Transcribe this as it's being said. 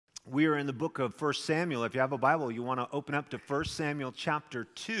We are in the book of 1 Samuel. If you have a Bible, you want to open up to 1 Samuel chapter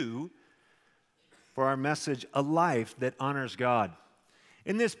 2 for our message, A Life That Honors God.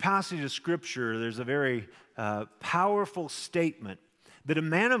 In this passage of Scripture, there's a very powerful statement that a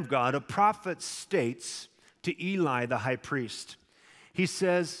man of God, a prophet, states to Eli, the high priest. He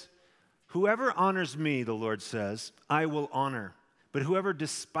says, "Whoever honors me," the Lord says, "I will honor. But whoever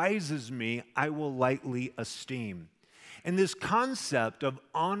despises me, I will lightly esteem." And this concept of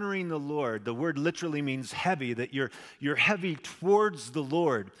honoring the Lord, the word literally means heavy, that you're heavy towards the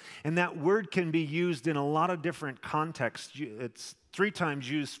Lord. And that word can be used in a lot of different contexts. It's 3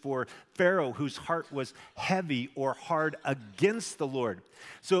 times used for Pharaoh, whose heart was heavy or hard against the Lord.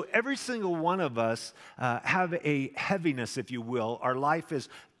 So every single one of us have a heaviness, if you will. Our life is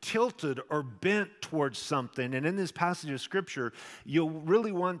tilted or bent towards something. And in this passage of Scripture, you'll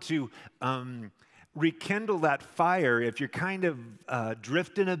really want to rekindle that fire if you're kind of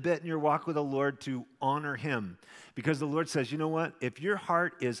drifting a bit in your walk with the Lord, to honor Him. Because the Lord says, you know what? If your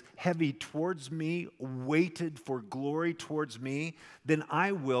heart is heavy towards me, weighted for glory towards me, then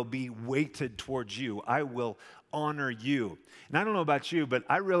I will be weighted towards you. I will honor you. And I don't know about you, but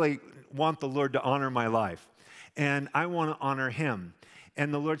I really want the Lord to honor my life. And I want to honor Him.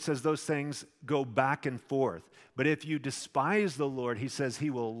 And the Lord says those things go back and forth. But if you despise the Lord, He says He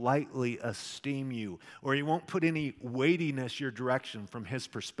will lightly esteem you, or He won't put any weightiness your direction from His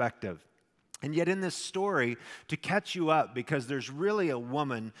perspective. And yet in this story, to catch you up, because there's really a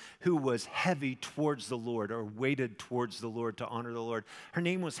woman who was heavy towards the Lord, or weighted towards the Lord to honor the Lord. Her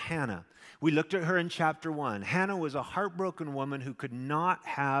name was Hannah. We looked at her in chapter 1. Hannah was a heartbroken woman who could not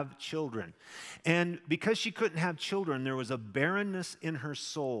have children. And because she couldn't have children, there was a barrenness in her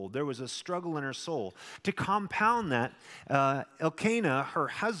soul. There was a struggle in her soul. To compound that, Elkanah, her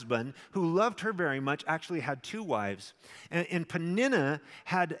husband, who loved her very much, actually had 2 wives. And Peninnah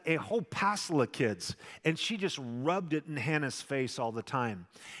had a whole passel of kids. And she just rubbed it in Hannah's face all the time.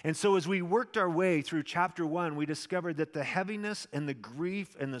 And so as we worked our way through chapter 1, we discovered that the heaviness and the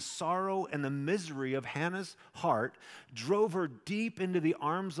grief and the sorrow and the misery of Hannah's heart drove her deep into the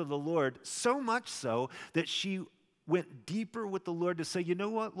arms of the Lord, so much so that she went deeper with the Lord to say, you know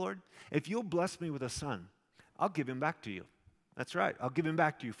what, Lord? If you'll bless me with a son, I'll give him back to you. That's right. I'll give him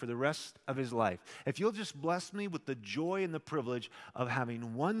back to you for the rest of his life. If you'll just bless me with the joy and the privilege of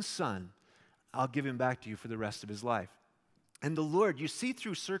having one son, I'll give him back to you for the rest of his life. And the Lord, you see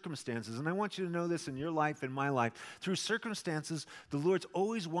through circumstances, and I want you to know this in your life and my life, through circumstances, the Lord's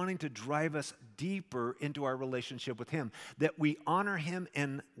always wanting to drive us deeper into our relationship with Him, that we honor Him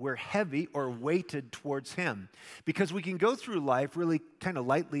and we're heavy or weighted towards Him. Because we can go through life really kind of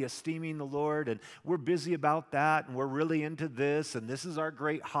lightly esteeming the Lord, and we're busy about that, and we're really into this, and this is our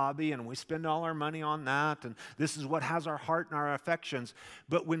great hobby, and we spend all our money on that, and this is what has our heart and our affections.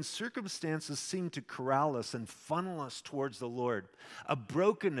 But when circumstances seem to corral us and funnel us towards the Lord, a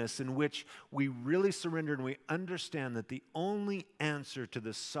brokenness in which we really surrender and we understand that the only answer to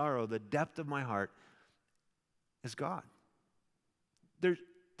the sorrow, the depth of my heart, is God.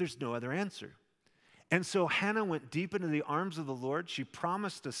 There's no other answer. And so Hannah went deep into the arms of the Lord. She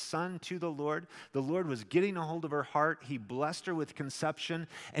promised a son to the Lord. The Lord was getting a hold of her heart. He blessed her with conception.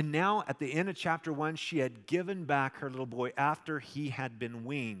 And now at the end of chapter 1, she had given back her little boy after he had been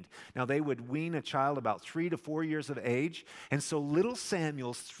weaned. Now they would wean a child about 3 to 4 years of age. And so little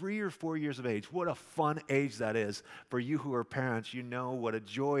Samuel's 3 or 4 years of age. What a fun age that is. For you who are parents, you know what a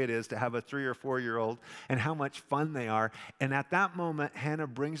joy it is to have a 3 or 4-year-old and how much fun they are. And at that moment, Hannah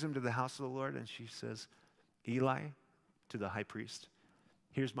brings him to the house of the Lord and she says, Eli, to the high priest,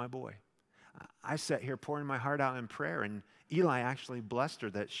 here's my boy. I sat here pouring my heart out in prayer, and Eli actually blessed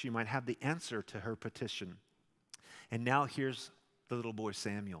her that she might have the answer to her petition. And now here's the little boy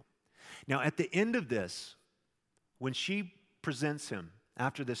Samuel. Now at the end of this, when she presents him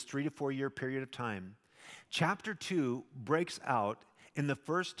after this 3 to 4 year period of time, chapter 2 breaks out in the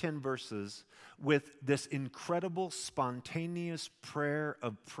first 10 verses with this incredible spontaneous prayer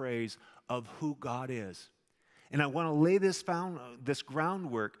of praise of who God is. And I want to lay this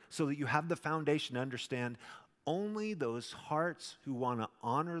groundwork so that you have the foundation to understand only those hearts who want to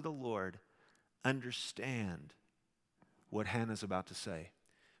honor the Lord understand what Hannah's about to say.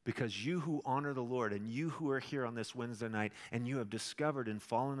 Because you who honor the Lord and you who are here on this Wednesday night and you have discovered and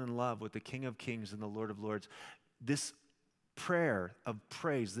fallen in love with the King of Kings and the Lord of Lords, this prayer of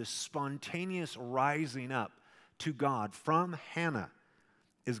praise, this spontaneous rising up to God from Hannah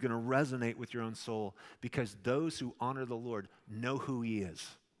is going to resonate with your own soul, because those who honor the Lord know who He is.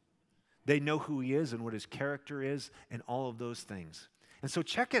 They know who He is and what His character is and all of those things. And so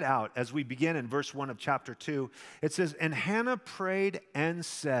check it out as we begin in verse 1 of chapter 2. It says, "And Hannah prayed and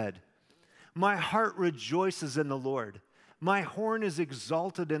said, 'My heart rejoices in the Lord. My horn is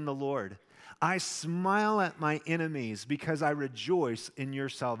exalted in the Lord. I smile at my enemies because I rejoice in your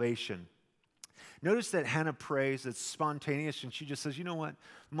salvation.'" Notice that Hannah prays, it's spontaneous, and she just says, you know what?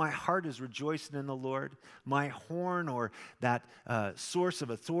 My heart is rejoicing in the Lord. My horn, or that source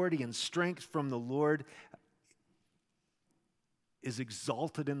of authority and strength from the Lord, is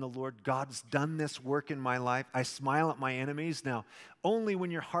exalted in the Lord. God's done this work in my life. I smile at my enemies. Now, only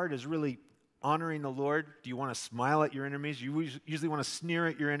when your heart is really honoring the Lord do you want to smile at your enemies. You usually want to sneer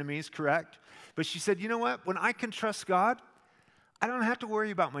at your enemies, correct? But she said, you know what? When I can trust God, I don't have to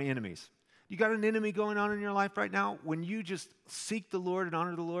worry about my enemies. You got an enemy going on in your life right now? When you just seek the Lord and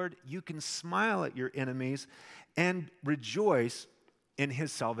honor the Lord, you can smile at your enemies and rejoice in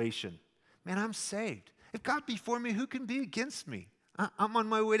his salvation. Man, I'm saved. If God be for me, who can be against me? I'm on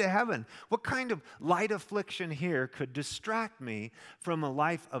my way to heaven. What kind of light affliction here could distract me from a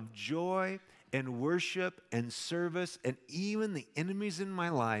life of joy and worship and service, and even the enemies in my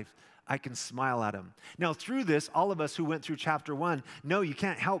life, I can smile at them. Now, through this, all of us who went through chapter 1 know you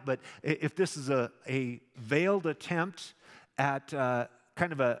can't help but, if this is a veiled attempt at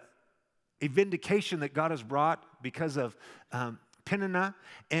kind of a vindication that God has brought because of Peninnah,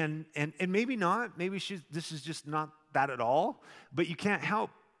 and maybe not, maybe this is just not that at all, but you can't help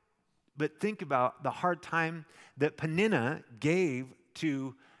but think about the hard time that Peninnah gave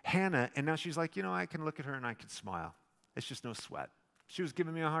to Hannah, and now she's like, you know, I can look at her and I can smile. It's just no sweat. She was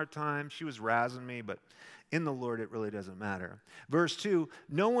giving me a hard time, she was razzing me, but in the Lord it really doesn't matter. Verse 2,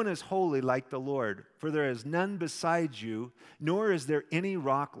 "No one is holy like the Lord, for there is none besides you, nor is there any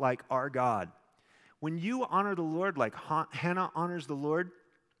rock like our God." When you honor the Lord like Hannah honors the Lord,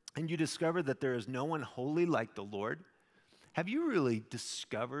 and you discover that there is no one holy like the Lord, have you really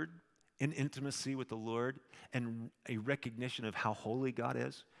discovered an intimacy with the Lord and a recognition of how holy God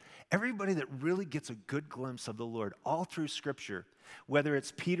is? Everybody that really gets a good glimpse of the Lord all through Scripture, whether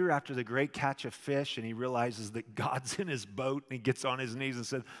it's Peter after the great catch of fish and he realizes that God's in his boat and he gets on his knees and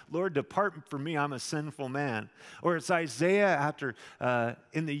says, "Lord, depart from me, I'm a sinful man." Or it's Isaiah after,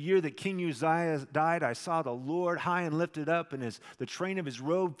 in the year that King Uzziah died, I saw the Lord high and lifted up, and the train of his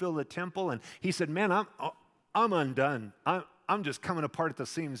robe filled the temple. And he said, man, I'm undone. I'm just coming apart at the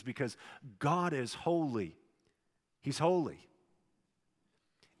seams because God is holy. He's holy.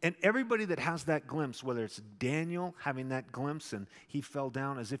 And everybody that has that glimpse, whether it's Daniel having that glimpse and he fell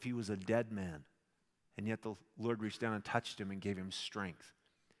down as if he was a dead man, and yet the Lord reached down and touched him and gave him strength.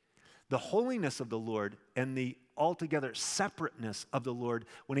 The holiness of the Lord and the altogether separateness of the Lord,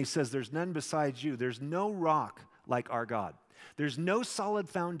 when he says there's none besides you, there's no rock like our God. There's no solid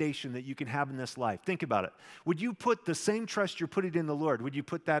foundation that you can have in this life. Think about it. Would you put the same trust you're putting in the Lord, would you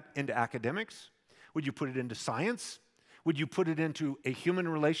put that into academics? Would you put it into science? Would you put it into a human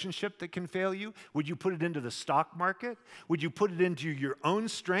relationship that can fail you? Would you put it into the stock market? Would you put it into your own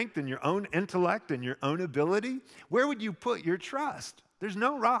strength and your own intellect and your own ability? Where would you put your trust? There's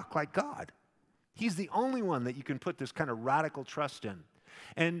no rock like God. He's the only one that you can put this kind of radical trust in.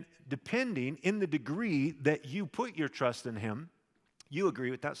 And depending in the degree that you put your trust in him, you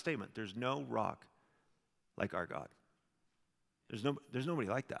agree with that statement. There's no rock like our God. There's nobody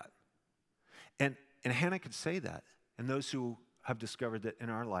like that. And Hannah could say that. And those who have discovered that in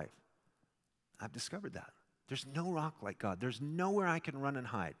our life, I've discovered that. There's no rock like God. There's nowhere I can run and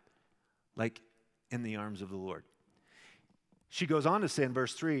hide like in the arms of the Lord. She goes on to say in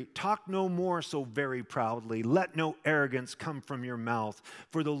verse 3, "Talk no more so very proudly. Let no arrogance come from your mouth.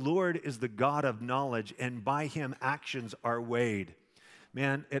 For the Lord is the God of knowledge, and by him actions are weighed."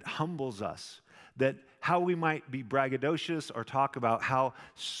 Man, it humbles us that how we might be braggadocious or talk about how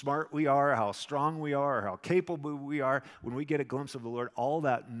smart we are, how strong we are, or how capable we are, when we get a glimpse of the Lord, all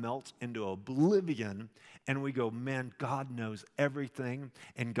that melts into oblivion, and we go, man, God knows everything,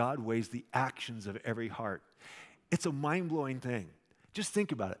 and God weighs the actions of every heart. It's a mind-blowing thing. Just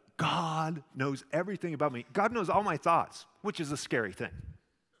think about it. God knows everything about me. God knows all my thoughts, which is a scary thing.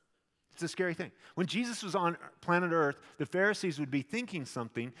 It's a scary thing. When Jesus was on planet Earth, the Pharisees would be thinking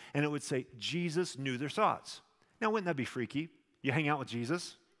something, and it would say, Jesus knew their thoughts. Now, wouldn't that be freaky? You hang out with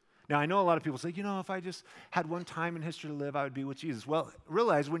Jesus. Now, I know a lot of people say, you know, if I just had one time in history to live, I would be with Jesus. Well,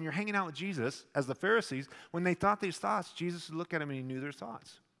 realize when you're hanging out with Jesus, as the Pharisees, when they thought these thoughts, Jesus would look at them and he knew their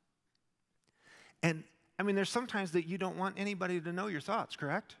thoughts. And, I mean, there's sometimes that you don't want anybody to know your thoughts,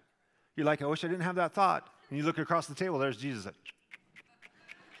 correct? You're like, I wish I didn't have that thought. And you look across the table, there's Jesus. Like,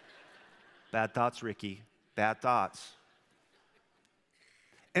 bad thoughts, Ricky. Bad thoughts.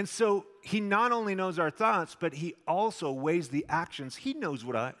 And so he not only knows our thoughts, but he also weighs the actions. He knows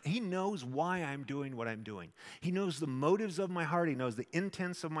why I'm doing what I'm doing. He knows the motives of my heart. He knows the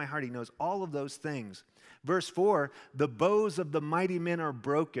intents of my heart. He knows all of those things. Verse 4, the bows of the mighty men are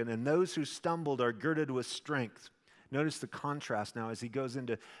broken, and those who stumbled are girded with strength. Notice the contrast now as he goes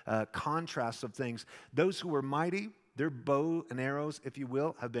into contrasts of things. Those who were mighty, their bow and arrows, if you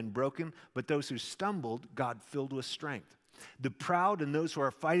will, have been broken, but those who stumbled, God filled with strength. The proud and those who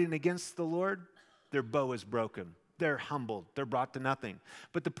are fighting against the Lord, their bow is broken. They're humbled. They're brought to nothing.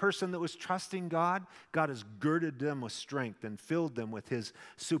 But the person that was trusting God, God has girded them with strength and filled them with his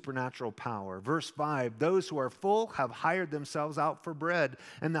supernatural power. Verse 5, those who are full have hired themselves out for bread,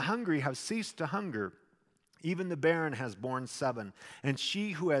 and the hungry have ceased to hunger. Even the barren has borne 7, and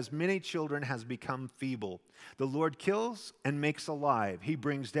she who has many children has become feeble. The Lord kills and makes alive. He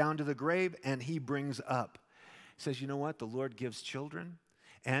brings down to the grave, and he brings up. He says, you know what? The Lord gives children,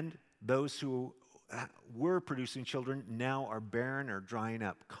 and those who were producing children now are barren or drying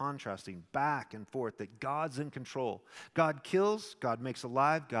up, contrasting back and forth that God's in control. God kills, God makes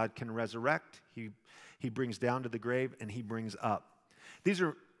alive, God can resurrect. He brings down to the grave, and he brings up. These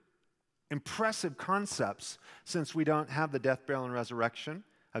are impressive concepts since we don't have the death, burial, and resurrection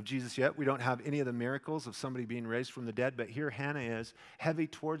of Jesus yet. We don't have any of the miracles of somebody being raised from the dead, but here Hannah is heavy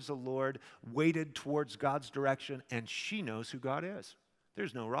towards the Lord, weighted towards God's direction, and she knows who God is.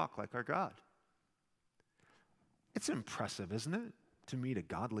 There's no rock like our God. It's impressive, isn't it, to meet a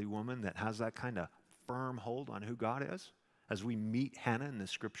godly woman that has that kind of firm hold on who God is as we meet Hannah in the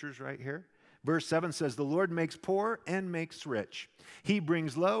scriptures right here. Verse 7 says, the Lord makes poor and makes rich. He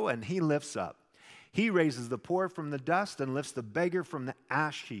brings low and he lifts up. He raises the poor from the dust and lifts the beggar from the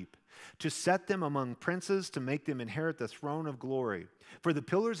ash heap, to set them among princes, to make them inherit the throne of glory. For the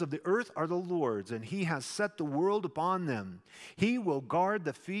pillars of the earth are the Lord's, and he has set the world upon them. He will guard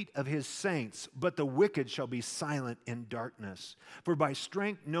the feet of his saints, but the wicked shall be silent in darkness. For by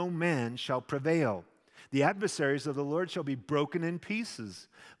strength no man shall prevail. The adversaries of the Lord shall be broken in pieces,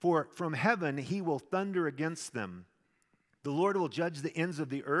 for from heaven he will thunder against them. The Lord will judge the ends of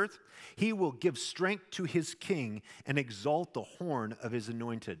the earth. He will give strength to his king and exalt the horn of his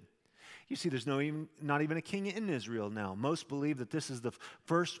anointed. You see, there's not even a king in Israel now. Most believe that this is the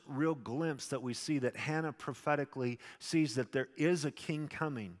first real glimpse that we see that Hannah prophetically sees that there is a king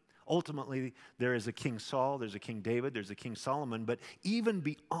coming. Ultimately, there is a King Saul, there's a King David, there's a King Solomon, but even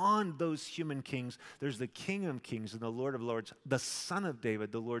beyond those human kings, there's the King of Kings and the Lord of Lords, the Son of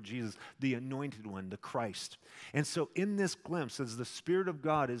David, the Lord Jesus, the Anointed One, the Christ. And so in this glimpse, as the Spirit of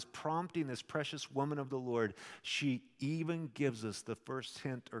God is prompting this precious woman of the Lord, she even gives us the first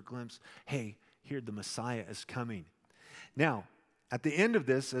hint or glimpse, hey, here the Messiah is coming. Now, at the end of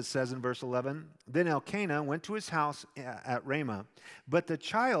this, it says in verse 11, then Elkanah went to his house at Ramah, but the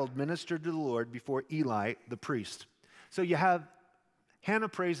child ministered to the Lord before Eli the priest. So you have Hannah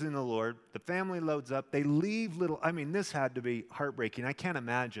praising the Lord, the family loads up, they leave this had to be heartbreaking. I can't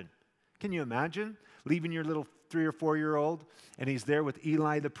imagine. Can you imagine leaving your little 3 or 4 year old and he's there with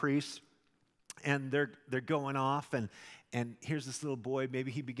Eli the priest and they're going off and here's this little boy,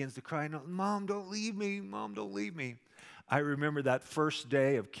 maybe he begins to cry, Mom, don't leave me, Mom, don't leave me. I remember that first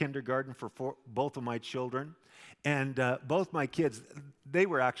day of kindergarten for both of my children. And both my kids, they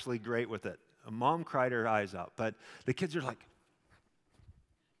were actually great with it. Mom cried her eyes out. But the kids are like,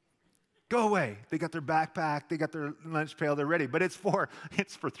 go away. They got their backpack. They got their lunch pail. They're ready. But it's for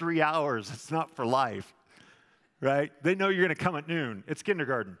 3 hours. It's not for life, right? They know you're going to come at noon. It's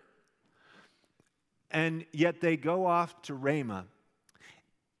kindergarten. And yet they go off to Ramah.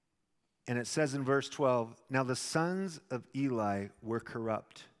 And it says in verse 12, now the sons of Eli were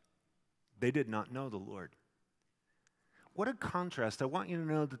corrupt. They did not know the Lord. What a contrast. I want you to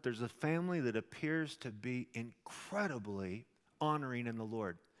know that there's a family that appears to be incredibly honoring in the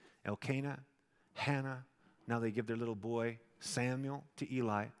Lord. Elkanah, Hannah, now they give their little boy Samuel to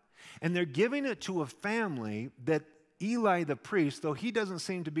Eli. And they're giving it to a family that Eli the priest, though he doesn't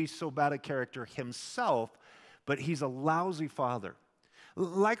seem to be so bad a character himself, but he's a lousy father.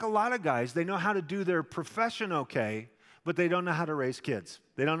 Like a lot of guys, they know how to do their profession okay, but they don't know how to raise kids.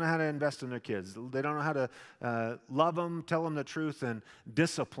 They don't know how to invest in their kids. They don't know how to love them, tell them the truth, and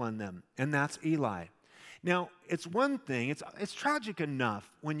discipline them. And that's Eli. Now, it's one thing, it's tragic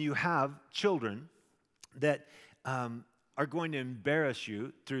enough when you have children that are going to embarrass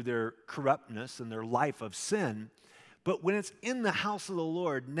you through their corruptness and their life of sin, but when it's in the house of the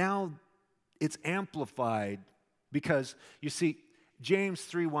Lord, now it's amplified because, you see, James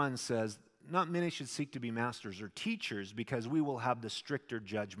 3:1 says, not many should seek to be masters or teachers because we will have the stricter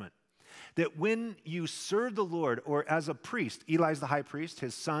judgment. that when you serve the Lord, or as a priest, Eli's the high priest,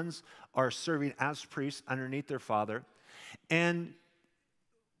 his sons are serving as priests underneath their father, and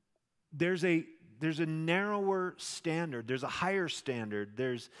there's a narrower standard, there's a higher standard,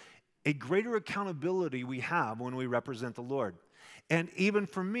 there's a greater accountability we have when we represent the Lord. And even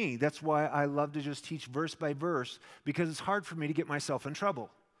for me, that's why I love to just teach verse by verse, because it's hard for me to get myself in trouble.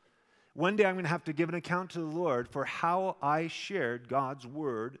 One day I'm going to have to give an account to the Lord for how I shared God's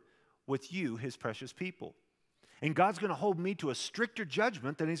word with you, his precious people. And God's going to hold me to a stricter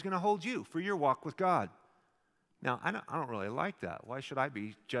judgment than he's going to hold you for your walk with God. Now, I don't really like that. Why should I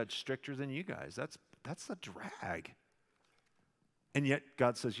be judged stricter than you guys? That's a drag. And yet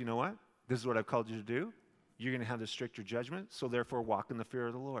God says, you know what? This is what I've called you to do. You're going to have the stricter judgment, so therefore walk in the fear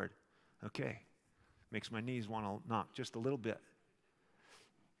of the Lord. Okay. Makes my knees want to knock just a little bit.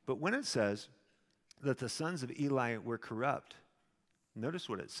 But when it says that the sons of Eli were corrupt, notice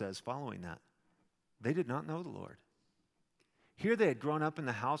what it says following that. They did not know the Lord. Here they had grown up in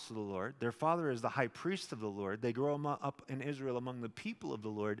the house of the Lord. Their father is the high priest of the Lord. They grow up in Israel among the people of the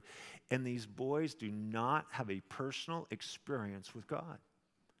Lord. And these boys do not have a personal experience with God.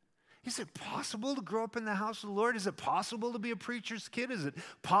 Is it possible to grow up in the house of the Lord? Is it possible to be a preacher's kid? Is it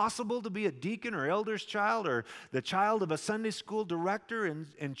possible to be a deacon or elder's child or the child of a Sunday school director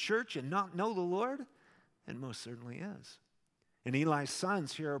in church and not know the Lord? It most certainly is. And Eli's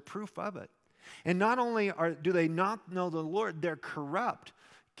sons here are proof of it. And not only do they not know the Lord, they're corrupt.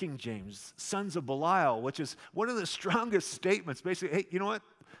 King James, sons of Belial, which is one of the strongest statements. Basically, hey, you know what?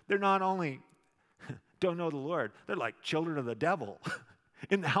 They're not only don't know the Lord, they're like children of the devil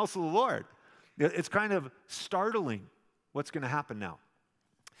in the house of the Lord. It's kind of startling what's going to happen now.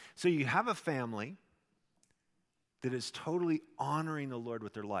 So you have a family that is totally honoring the Lord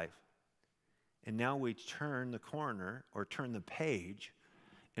with their life. And now we turn the corner or turn the page,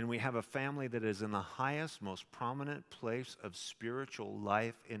 and we have a family that is in the highest, most prominent place of spiritual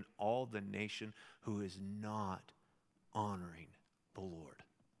life in all the nation who is not honoring the Lord.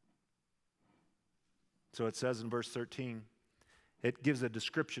 So it says in verse 13, it gives a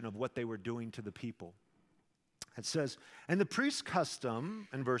description of what they were doing to the people. It says, and the priest's custom,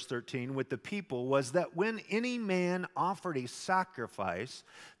 in verse 13, with the people was that when any man offered a sacrifice,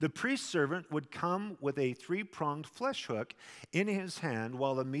 the priest's servant would come with a three-pronged flesh hook in his hand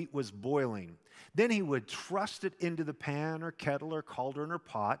while the meat was boiling. Then he would thrust it into the pan or kettle or cauldron or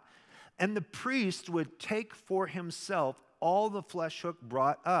pot, and the priest would take for himself all the flesh hook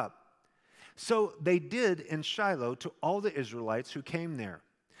brought up. So they did in Shiloh to all the Israelites who came there.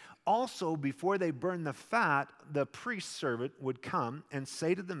 Also, before they burned the fat, the priest's servant would come and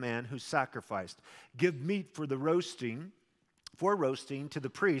say to the man who sacrificed, give meat for roasting to the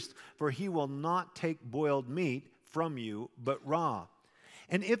priest, for he will not take boiled meat from you, but raw.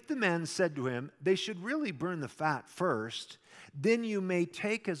 And if the man said to him, they should really burn the fat first, then you may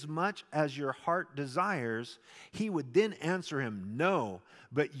take as much as your heart desires, he would then answer him, no,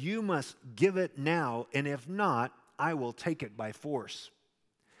 but you must give it now, and if not, I will take it by force.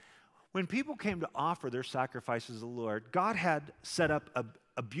 When people came to offer their sacrifices to the Lord, God had set up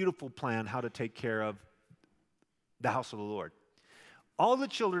a beautiful plan how to take care of the house of the Lord. All the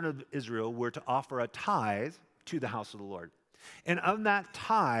children of Israel were to offer a tithe to the house of the Lord. And of that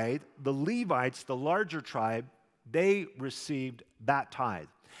tithe, the Levites, the larger tribe, they received that tithe.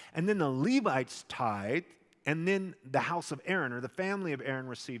 And then the Levites tithe, and then the house of Aaron, or the family of Aaron,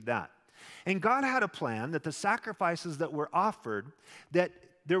 received that. And God had a plan that the sacrifices that were offered, that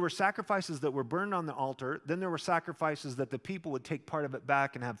there were sacrifices that were burned on the altar. Then there were sacrifices that the people would take part of it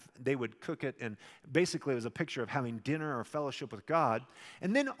back and they would cook it. And basically it was a picture of having dinner or fellowship with God.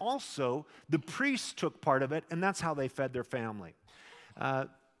 And then also the priests took part of it, and that's how they fed their family. The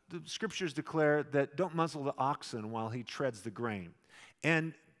scriptures declare that don't muzzle the oxen while he treads the grain.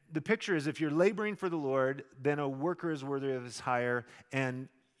 And the picture is if you're laboring for the Lord, then a worker is worthy of his hire, and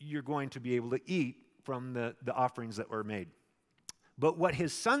you're going to be able to eat from the offerings that were made. But what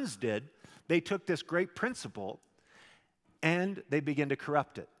his sons did, they took this great principle and they began to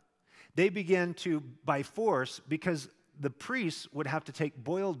corrupt it. They began to, by force, because the priests would have to take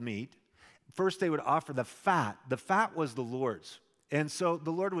boiled meat. First, they would offer the fat. The fat was the Lord's. And so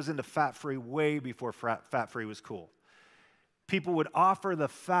the Lord was into fat-free way before fat-free was cool. People would offer the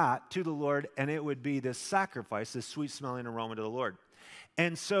fat to the Lord, and it would be this sacrifice, this sweet-smelling aroma to the Lord.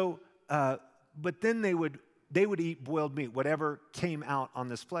 And so, but then they would eat boiled meat, whatever came out on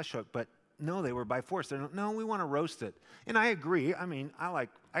this flesh hook, but no, they were by force. They're no, we want to roast it. And I agree. I mean, I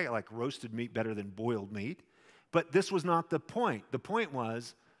like roasted meat better than boiled meat, but this was not the point. The point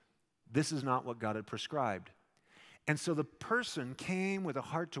was, this is not what God had prescribed. And so the person came with a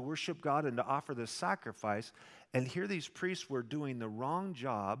heart to worship God and to offer this sacrifice. And here these priests were doing the wrong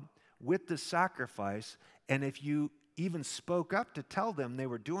job with the sacrifice. And if you even spoke up to tell them they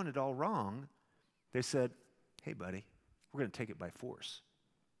were doing it all wrong, they said, hey, buddy, we're going to take it by force.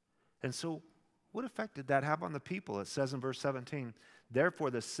 And so what effect did that have on the people? It says in verse 17,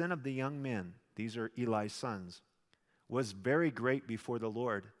 therefore the sin of the young men, these are Eli's sons, was very great before the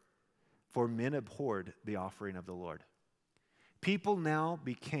Lord, for men abhorred the offering of the Lord. People now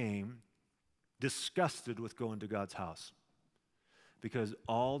became disgusted with going to God's house because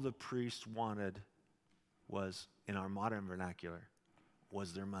all the priests wanted was, in our modern vernacular,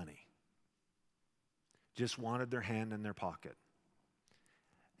 was their money. Just wanted their hand in their pocket.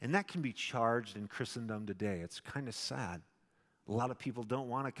 And that can be charged in Christendom today. It's kind of sad. A lot of people don't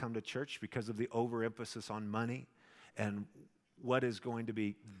want to come to church because of the overemphasis on money and what is going to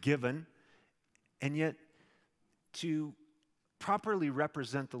be given. And yet, to properly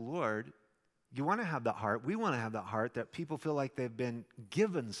represent the Lord, you want to have that heart. We want to have that heart that people feel like they've been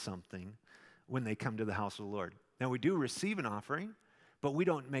given something when they come to the house of the Lord. Now, we do receive an offering, but we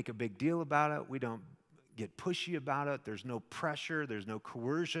don't make a big deal about it. We don't get pushy about it. There's no pressure. There's no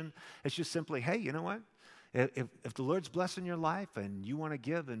coercion. It's just simply, hey, you know what? If the Lord's blessing your life and you want to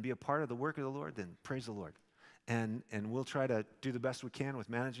give and be a part of the work of the Lord, then praise the Lord. And we'll try to do the best we can with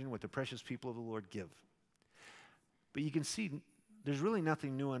managing what the precious people of the Lord give. But you can see there's really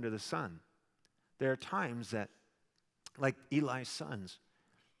nothing new under the sun. There are times that, like Eli's sons,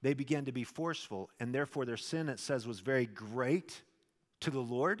 they began to be forceful, and therefore their sin, it says, was very great to the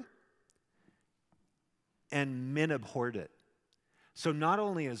Lord, and men abhorred it. So not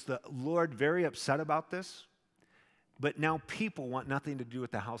only is the Lord very upset about this, but now people want nothing to do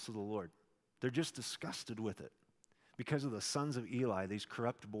with the house of the Lord. They're just disgusted with it because of the sons of Eli, these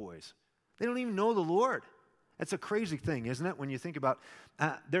corrupt boys. They don't even know the Lord. That's a crazy thing, isn't it? When you think about,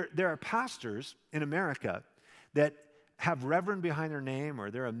 there are pastors in America that have reverend behind their name,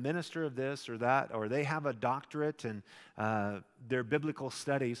 or they're a minister of this or that, or they have a doctorate in their biblical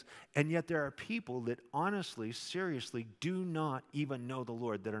studies, and yet there are people that honestly, seriously do not even know the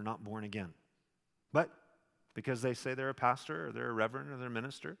Lord that are not born again. But because they say they're a pastor or they're a reverend or they're a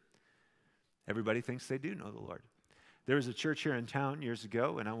minister, everybody thinks they do know the Lord. There was a church here in town years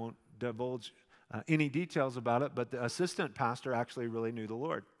ago, and I won't divulge any details about it, but the assistant pastor actually really knew the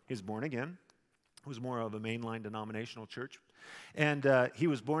Lord. He's born again. It was more of a mainline denominational church. And he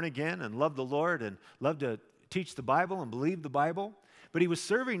was born again and loved the Lord and loved to teach the Bible and believe the Bible. But he was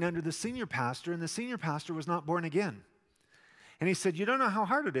serving under the senior pastor, and the senior pastor was not born again. And he said, you don't know how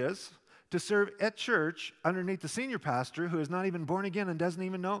hard it is to serve at church underneath the senior pastor who is not even born again and doesn't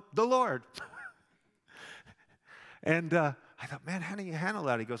even know the Lord. And I thought, man, how do you handle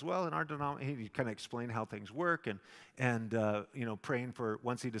that? He goes, well, in our denomination, he kind of explained how things work, and praying for,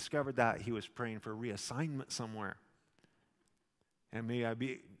 once he discovered that, he was praying for reassignment somewhere. And may I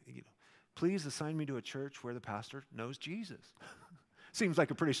be, please assign me to a church where the pastor knows Jesus. Seems like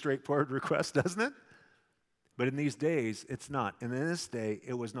a pretty straightforward request, doesn't it? But in these days, it's not. And in this day,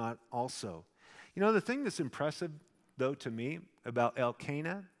 it was not also. The thing that's impressive, though, to me about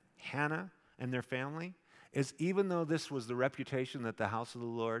Elkanah, Hannah, and their family is even though this was the reputation that the house of the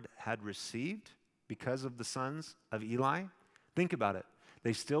Lord had received because of the sons of Eli, think about it.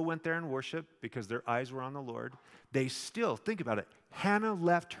 They still went there and worshiped because their eyes were on the Lord. They still, think about it, Hannah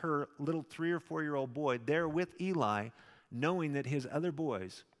left her little 3 or 4-year-old boy there with Eli, knowing that his other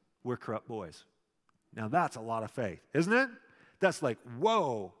boys were corrupt boys. Now that's a lot of faith, isn't it? That's like,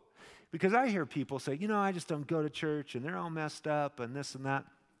 whoa. Because I hear people say, I just don't go to church and they're all messed up and this and that.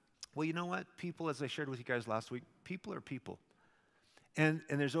 Well, you know what? People, as I shared with you guys last week, people are people. And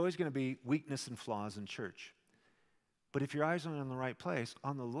there's always going to be weakness and flaws in church. But if your eyes are in the right place,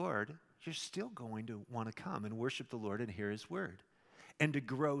 on the Lord, you're still going to want to come and worship the Lord and hear His word. And to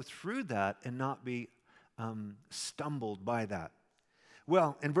grow through that and not be stumbled by that.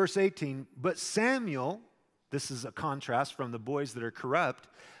 Well, in verse 18, but Samuel, this is a contrast from the boys that are corrupt,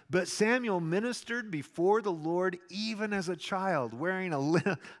 but Samuel ministered before the Lord even as a child, wearing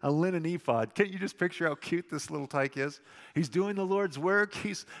a linen ephod. Can't you just picture how cute this little tyke is? He's doing the Lord's work.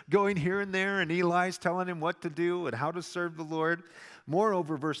 He's going here and there, and Eli's telling him what to do and how to serve the Lord.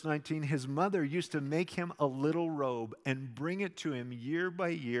 Moreover, verse 19, his mother used to make him a little robe and bring it to him year by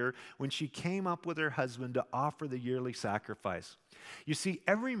year when she came up with her husband to offer the yearly sacrifice. You see,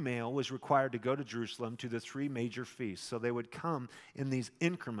 every male was required to go to Jerusalem to the 3 major feasts. So they would come in these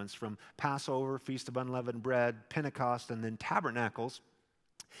increments from Passover, Feast of Unleavened Bread, Pentecost, and then Tabernacles.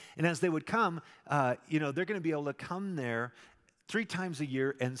 And as they would come, they're going to be able to come there 3 times a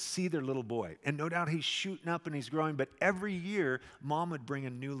year and see their little boy. And no doubt he's shooting up and he's growing, but every year, mom would bring a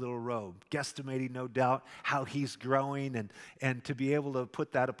new little robe, guesstimating, no doubt, how he's growing and to be able to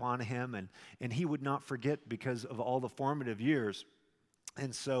put that upon him. And he would not forget because of all the formative years.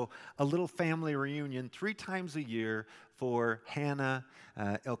 And so a little family reunion 3 times a year for Hannah,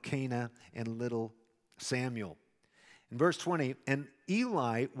 Elkanah, and little Samuel. In verse 20, and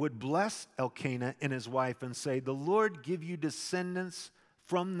Eli would bless Elkanah and his wife and say, the Lord give you descendants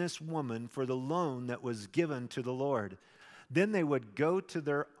from this woman for the loan that was given to the Lord. Then they would go to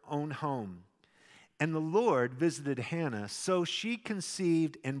their own home. And the Lord visited Hannah, so she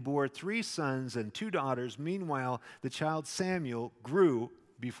conceived and bore 3 sons and 2 daughters. Meanwhile, the child Samuel grew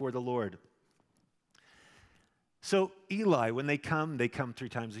before the Lord. So Eli, when they come 3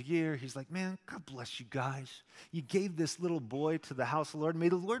 times a year. He's like, man, God bless you guys. You gave this little boy to the house of the Lord. May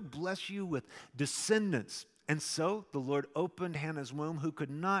the Lord bless you with descendants. And so the Lord opened Hannah's womb, who could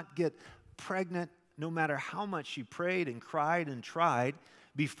not get pregnant no matter how much she prayed and cried and tried.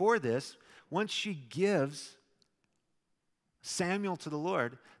 Before this, once she gives Samuel to the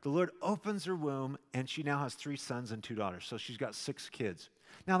Lord opens her womb, and she now has 3 sons and 2 daughters. So she's got 6 kids.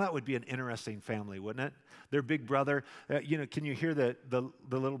 Now, that would be an interesting family, wouldn't it? Their big brother, can you hear the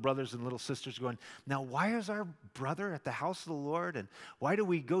little brothers and little sisters going, now, why is our brother at the house of the Lord? And why do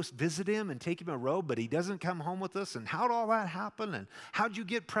we go visit him and take him a robe, but he doesn't come home with us? And how'd all that happen? And how'd you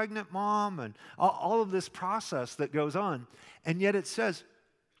get pregnant, Mom? And all of this process that goes on. And yet it says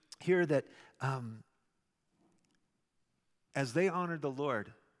here that as they honored the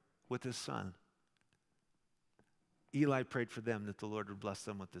Lord with his son, Eli prayed for them that the Lord would bless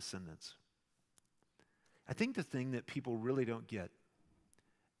them with descendants. I think the thing that people really don't get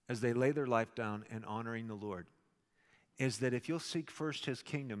as they lay their life down in honoring the Lord is that if you'll seek first his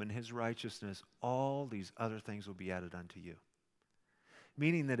kingdom and his righteousness, all these other things will be added unto you.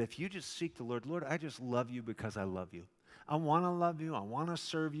 Meaning that if you just seek the Lord, Lord, I just love you because I love you. I want to love you. I want to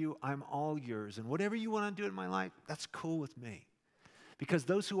serve you. I'm all yours. And whatever you want to do in my life, that's cool with me. Because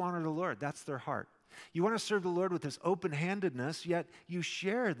those who honor the Lord, that's their heart. You want to serve the Lord with this open-handedness, yet you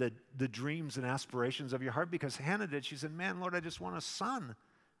share the dreams and aspirations of your heart, because Hannah did. She said, man, Lord, I just want a son.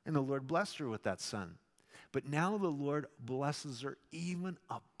 And the Lord blessed her with that son. But now the Lord blesses her even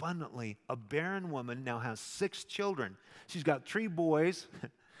abundantly. A barren woman now has 6 children. She's got 3 boys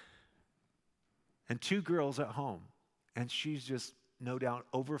and 2 girls at home. And she's just, no doubt,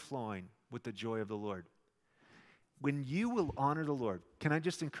 overflowing with the joy of the Lord. When you will honor the Lord, can I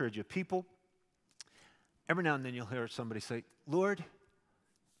just encourage you, people, every now and then you'll hear somebody say, Lord,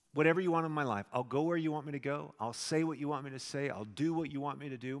 whatever you want in my life, I'll go where you want me to go. I'll say what you want me to say. I'll do what you want me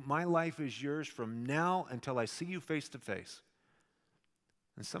to do. My life is yours from now until I see you face to face.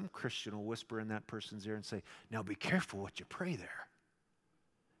 And some Christian will whisper in that person's ear and say, now be careful what you pray there.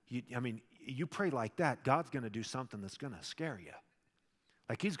 You pray like that, God's going to do something that's going to scare you.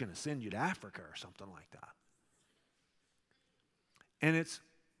 Like he's going to send you to Africa or something like that.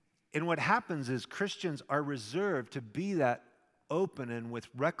 And what happens is Christians are reserved to be that open and with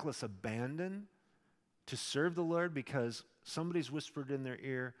reckless abandon to serve the Lord, because somebody's whispered in their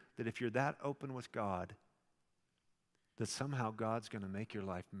ear that if you're that open with God, that somehow God's going to make your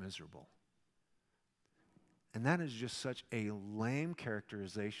life miserable. And that is just such a lame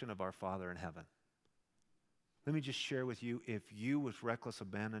characterization of our Father in heaven. Let me just share with you, if you with reckless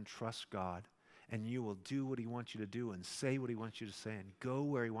abandon trust God, and you will do what he wants you to do and say what he wants you to say and go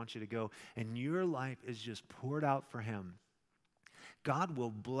where he wants you to go, and your life is just poured out for him, God will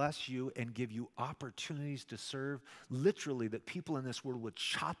bless you and give you opportunities to serve, literally, that people in this world would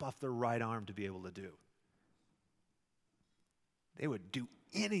chop off their right arm to be able to do. They would do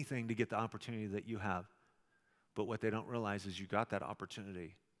anything to get the opportunity that you have. But what they don't realize is you got that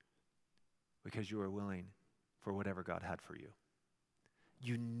opportunity because you were willing for whatever God had for you.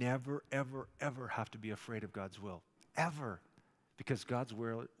 You never, ever, ever have to be afraid of God's will. Ever. Because God's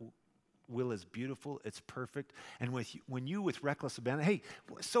will is beautiful. It's perfect. And when you with reckless abandon, hey,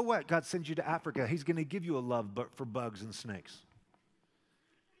 so what? God sends you to Africa. He's going to give you a love for bugs and snakes.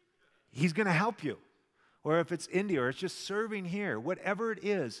 He's going to help you. Or if it's India or it's just serving here, whatever it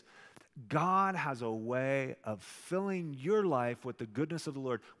is, God has a way of filling your life with the goodness of the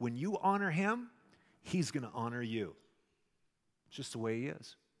Lord. When you honor him, he's going to honor you. It's just the way he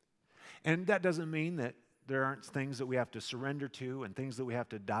is. And that doesn't mean that there aren't things that we have to surrender to and things that we have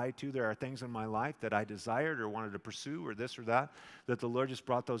to die to. There are things in my life that I desired or wanted to pursue or this or that the Lord just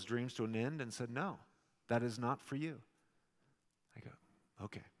brought those dreams to an end and said, no, that is not for you. I go,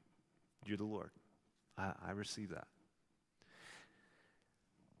 okay, you're the Lord. I receive that.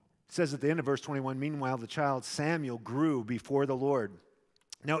 It says at the end of verse 21, meanwhile, the child Samuel grew before the Lord.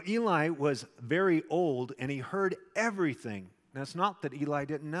 Now, Eli was very old, and he heard everything. Now, it's not that Eli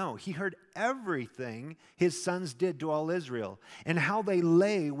didn't know. He heard everything his sons did to all Israel, and how they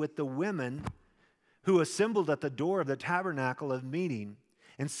lay with the women who assembled at the door of the tabernacle of meeting.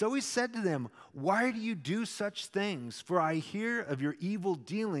 And so he said to them, why do you do such things? For I hear of your evil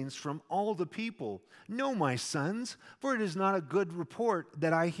dealings from all the people. No, my sons, for it is not a good report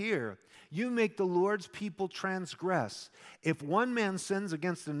that I hear. You make the Lord's people transgress. If one man sins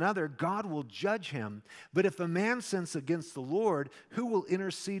against another, God will judge him. But if a man sins against the Lord, who will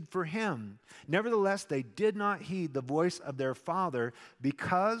intercede for him? Nevertheless, they did not heed the voice of their father,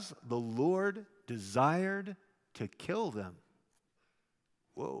 because the Lord desired to kill them.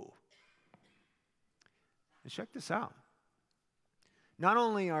 Whoa. And check this out. Not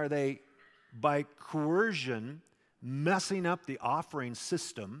only are they, by coercion, messing up the offering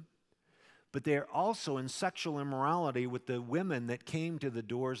system, but they are also in sexual immorality with the women that came to the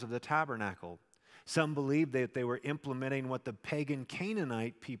doors of the tabernacle. Some believe that they were implementing what the pagan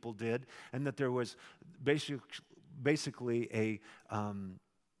Canaanite people did, and that there was basically a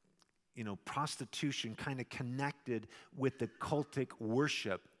prostitution kind of connected with the cultic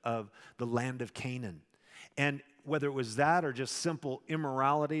worship of the land of Canaan. And whether it was that or just simple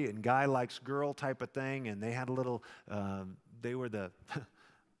immorality and guy likes girl type of thing, and they had a little, they were the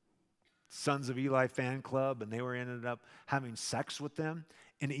Sons of Eli fan club, and they ended up having sex with them.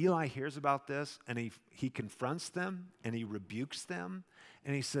 And Eli hears about this, and he confronts them, and he rebukes them,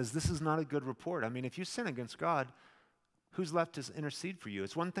 and he says, this is not a good report. I mean, if you sin against God, who's left to intercede for you?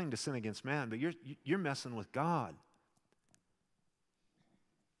 It's one thing to sin against man, but you're messing with God.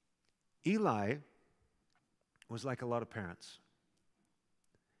 Eli was like a lot of parents.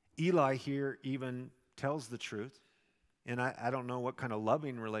 Eli here even tells the truth, and I don't know what kind of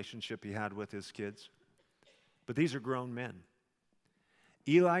loving relationship he had with his kids, but these are grown men.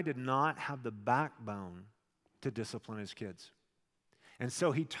 Eli did not have the backbone to discipline his kids. And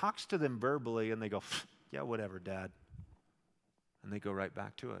so he talks to them verbally, and they go, yeah, whatever, Dad. And they go right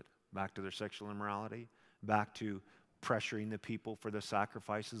back to it, back to their sexual immorality, back to pressuring the people for the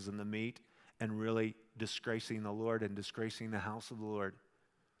sacrifices and the meat, and really disgracing the Lord and disgracing the house of the Lord.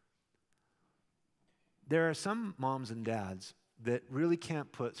 There are some moms and dads that really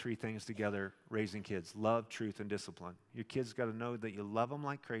can't put three things together raising kids: love, truth, and discipline. Your kids got to know that you love them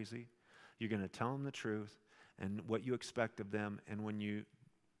like crazy. You're going to tell them the truth and what you expect of them, and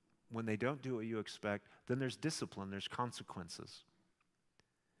when they don't do what you expect, then there's discipline, there's consequences.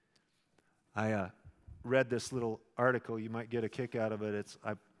 I read this little article. You might get a kick out of it.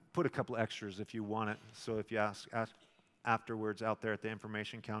 I put a couple extras if you want it, so if you ask afterwards out there at the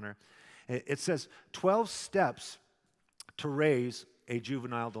information counter. It says 12 steps to raise a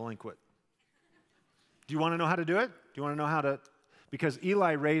juvenile delinquent. Do you want to know how to do it? Do you want to know how to? Because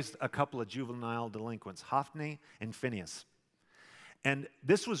Eli raised a couple of juvenile delinquents, Hophni and Phinehas. And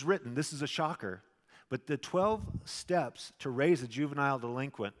this was written, this is a shocker, but the 12 steps to raise a juvenile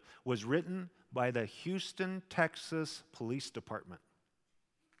delinquent was written by the Houston, Texas Police Department.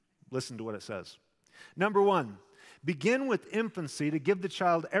 Listen to what it says. Number 1, begin with infancy to give the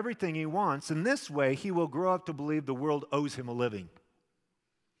child everything he wants. In this way, he will grow up to believe the world owes him a living.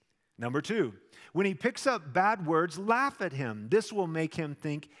 Number 2, when he picks up bad words, laugh at him. This will make him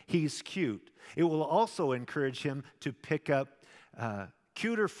think he's cute. It will also encourage him to pick up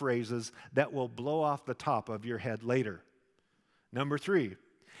cuter phrases that will blow off the top of your head later. Number 3,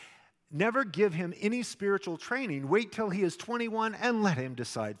 never give him any spiritual training. Wait till he is 21 and let him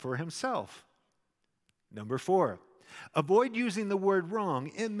decide for himself. Number 4, avoid using the word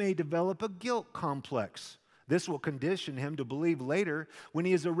wrong. It may develop a guilt complex. This will condition him to believe later, when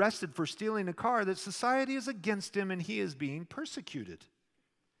he is arrested for stealing a car, that society is against him and he is being persecuted.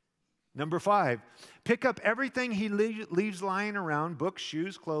 Number 5, pick up everything he leaves lying around, books,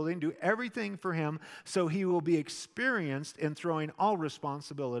 shoes, clothing. Do everything for him so he will be experienced in throwing all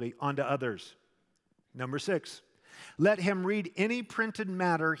responsibility onto others. Number 6, let him read any printed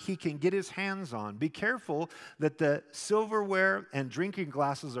matter he can get his hands on. Be careful that the silverware and drinking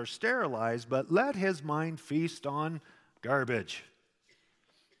glasses are sterilized, but let his mind feast on garbage.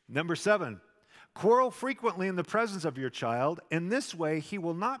 Number 7, quarrel frequently in the presence of your child. In this way, he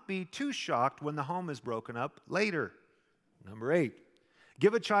will not be too shocked when the home is broken up later. Number 8,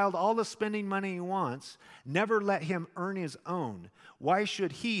 give a child all the spending money he wants. Never let him earn his own. Why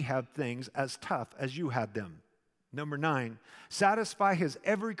should he have things as tough as you had them? Number 9, satisfy his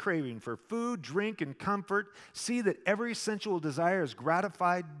every craving for food, drink, and comfort. See that every sensual desire is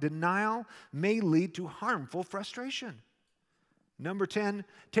gratified. Denial may lead to harmful frustration. Number 10,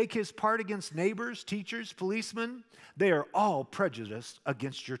 take his part against neighbors, teachers, policemen. They are all prejudiced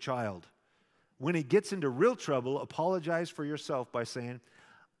against your child. When he gets into real trouble, apologize for yourself by saying,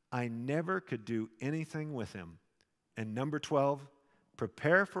 I never could do anything with him. And number 12,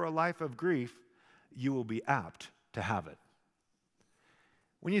 prepare for a life of grief. You will be apt to have it.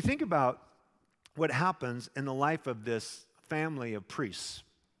 When you think about what happens in the life of this family of priests,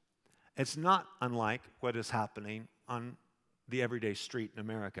 it's not unlike what is happening on the everyday street in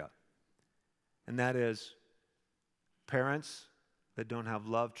America. And that is parents that don't have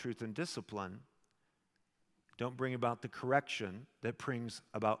love, truth, and discipline don't bring about the correction that brings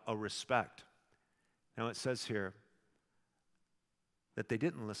about a respect. Now it says here that they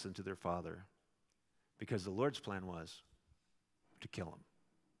didn't listen to their father because the Lord's plan was to kill him.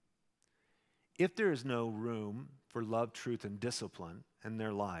 If there is no room for love, truth, and discipline in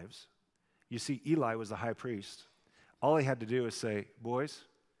their lives, you see, Eli was the high priest. All he had to do is say, boys,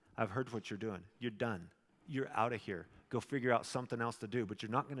 I've heard what you're doing. You're done. You're out of here. Go figure out something else to do, but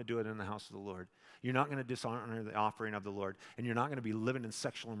you're not going to do it in the house of the Lord. You're not going to dishonor the offering of the Lord, and you're not going to be living in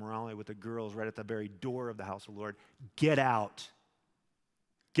sexual immorality with the girls right at the very door of the house of the Lord. Get out.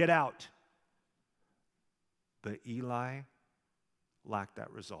 Get out. But Eli lacked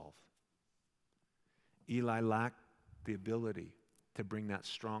that resolve. Eli lacked the ability to bring that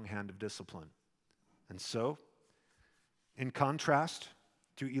strong hand of discipline. And so, in contrast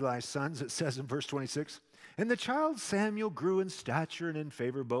to Eli's sons, it says in verse 26, and the child Samuel grew in stature and in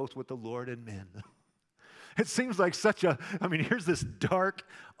favor both with the Lord and men. It seems like here's this dark,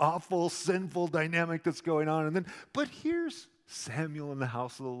 awful, sinful dynamic that's going on. But here's Samuel in the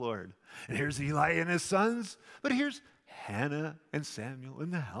house of the Lord. And here's Eli and his sons. But here's Hannah and Samuel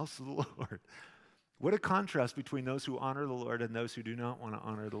in the house of the Lord. What a contrast between those who honor the Lord and those who do not want to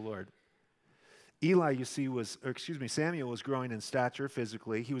honor the Lord. Samuel was growing in stature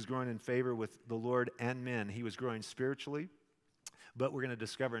physically. He was growing in favor with the Lord and men. He was growing spiritually. But we're going to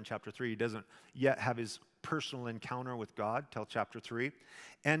discover in chapter 3, he doesn't yet have his personal encounter with God till chapter 3.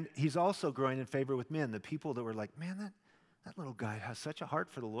 And he's also growing in favor with men, the people that were like, man, that little guy has such a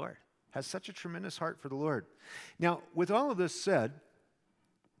heart for the Lord, has such a tremendous heart for the Lord. Now, with all of this said,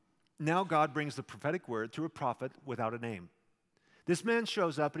 now God brings the prophetic word through a prophet without a name. This man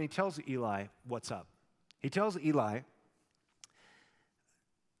shows up and he tells Eli what's up. He tells Eli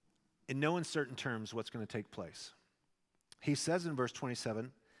in no uncertain terms what's going to take place. He says in verse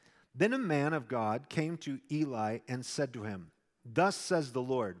 27, then a man of God came to Eli and said to him, thus says the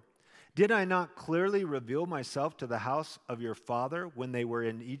Lord, did I not clearly reveal myself to the house of your father when they were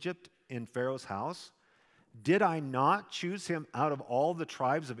in Egypt in Pharaoh's house? Did I not choose him out of all the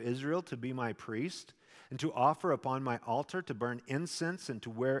tribes of Israel to be my priest and to offer upon my altar to burn incense and to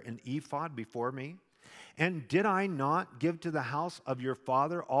wear an ephod before me? And did I not give to the house of your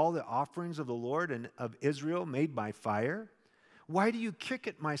father all the offerings of the Lord and of Israel made by fire? Why do you kick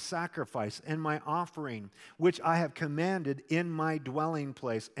at my sacrifice and my offering, which I have commanded in my dwelling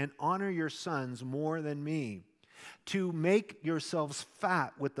place, and honor your sons more than me, to make yourselves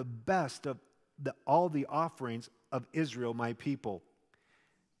fat with the best of all the offerings of Israel, my people?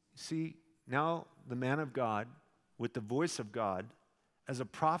 See, now the man of God, with the voice of God, as a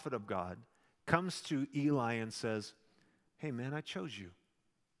prophet of God, comes to Eli and says, hey man, I chose you.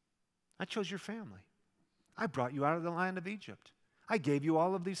 I chose your family. I brought you out of the land of Egypt. I gave you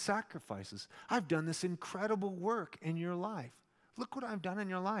all of these sacrifices. I've done this incredible work in your life. Look what I've done in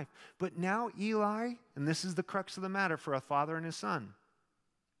your life. But now Eli, and this is the crux of the matter for a father and his son,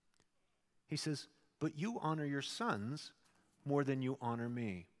 he says, but you honor your sons more than you honor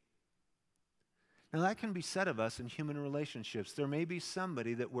me. Now that can be said of us in human relationships. There may be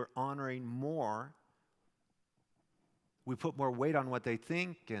somebody that we're honoring more. We put more weight on what they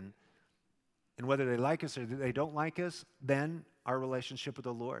think and whether they like us or they don't like us than our relationship with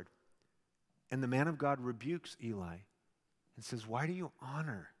the Lord. And the man of God rebukes Eli and says, why do you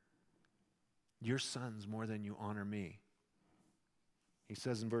honor your sons more than you honor me? He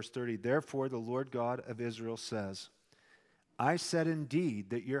says in verse 30, therefore the Lord God of Israel says, I said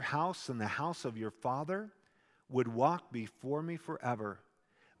indeed that your house and the house of your father would walk before me forever.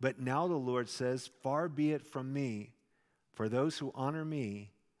 But now the Lord says, far be it from me, for those who honor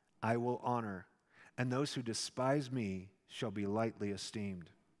me I will honor, and those who despise me shall be lightly esteemed.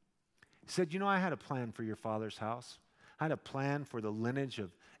 He said, I had a plan for your father's house. I had a plan for the lineage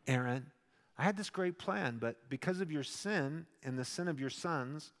of Aaron. I had this great plan, but because of your sin and the sin of your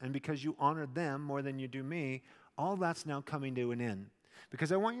sons, and because you honored them more than you do me, all that's now coming to an end.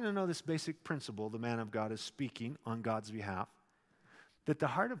 Because I want you to know this basic principle the man of God is speaking on God's behalf, that the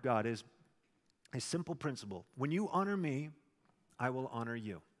heart of God is a simple principle. When you honor me, I will honor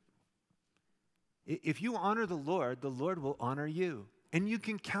you. If you honor the Lord will honor you. And you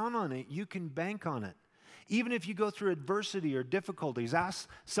can count on it. You can bank on it. Even if you go through adversity or difficulties, ask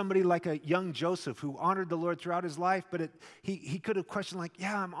somebody like a young Joseph who honored the Lord throughout his life, but he could have questioned like,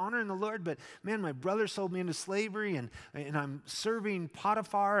 yeah, I'm honoring the Lord, but man, my brother sold me into slavery and I'm serving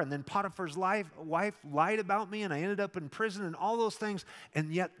Potiphar, and then Potiphar's wife lied about me and I ended up in prison and all those things,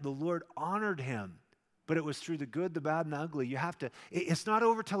 and yet the Lord honored him. But it was through the good, the bad, and the ugly. It's not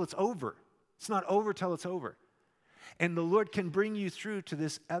over till it's over. It's not over till it's over. And the Lord can bring you through to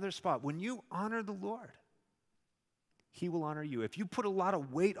this other spot. When you honor the Lord, He will honor you. If you put a lot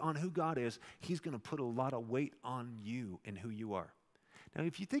of weight on who God is, He's going to put a lot of weight on you and who you are. Now,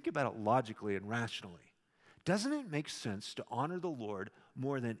 if you think about it logically and rationally, doesn't it make sense to honor the Lord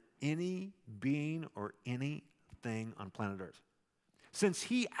more than any being or anything on planet Earth? Since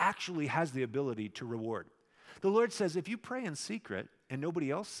He actually has the ability to reward. The Lord says, if you pray in secret and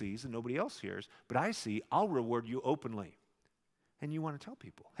nobody else sees and nobody else hears, but I see, I'll reward you openly. And you want to tell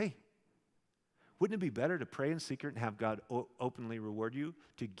people, hey, wouldn't it be better to pray in secret and have God openly reward you,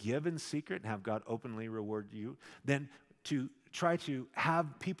 to give in secret and have God openly reward you, than to try to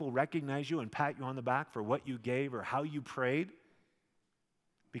have people recognize you and pat you on the back for what you gave or how you prayed?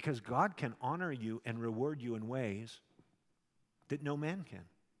 Because God can honor you and reward you in ways that no man can,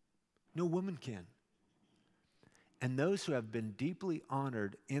 no woman can. And those who have been deeply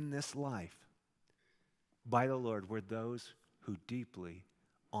honored in this life by the Lord were those who deeply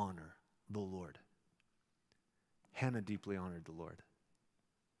honor the Lord. Hannah deeply honored the Lord.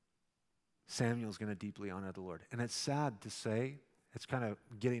 Samuel's going to deeply honor the Lord. And it's sad to say, it's kind of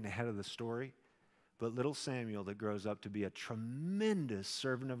getting ahead of the story, but little Samuel that grows up to be a tremendous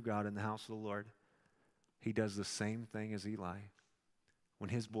servant of God in the house of the Lord, he does the same thing as Eli. When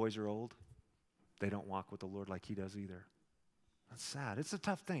his boys are old, they don't walk with the Lord like he does either. That's sad. It's a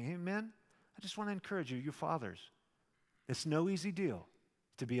tough thing. Amen? I just want to encourage you, you fathers. It's no easy deal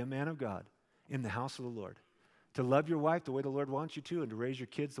to be a man of God in the house of the Lord. To love your wife the way the Lord wants you to, and to raise your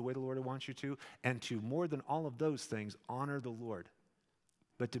kids the way the Lord wants you to, and to, more than all of those things, honor the Lord.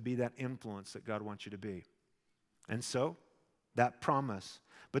 But to be that influence that God wants you to be. And so, that promise.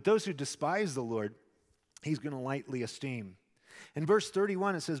 But those who despise the Lord, He's going to lightly esteem. In verse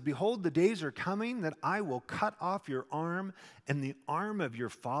 31, it says, behold, the days are coming that I will cut off your arm and the arm of your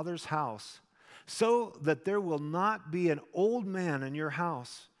father's house, so that there will not be an old man in your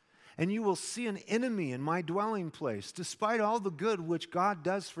house, and you will see an enemy in my dwelling place, despite all the good which God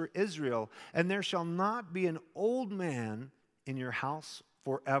does for Israel, and there shall not be an old man in your house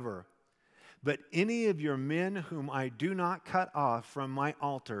forever. But any of your men whom I do not cut off from my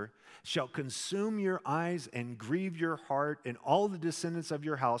altar shall consume your eyes and grieve your heart, and all the descendants of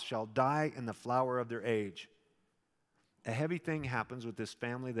your house shall die in the flower of their age. A heavy thing happens with this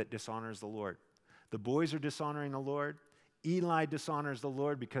family that dishonors the Lord. The boys are dishonoring the Lord. Eli dishonors the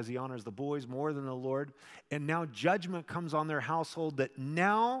Lord because he honors the boys more than the Lord. And now judgment comes on their household that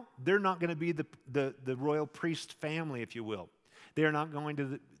now they're not going to be the royal priest family, if you will. They're not going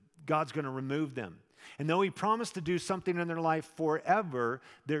to... God's going to remove them. And though He promised to do something in their life forever,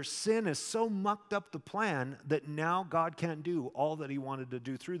 their sin has so mucked up the plan that now God can't do all that He wanted to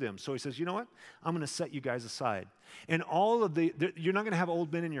do through them. So He says, you know what? I'm going to set you guys aside. And you're not going to have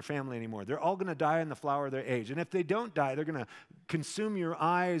old men in your family anymore. They're all going to die in the flower of their age. And if they don't die, they're going to consume your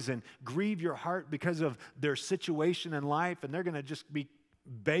eyes and grieve your heart because of their situation in life. And they're going to just be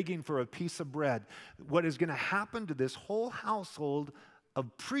begging for a piece of bread. What is going to happen to this whole household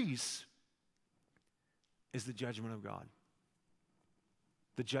of priests is the judgment of God.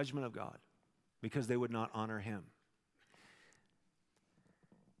 The judgment of God, because they would not honor Him.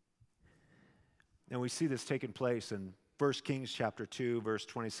 And we see this taking place in 1 Kings chapter 2, verse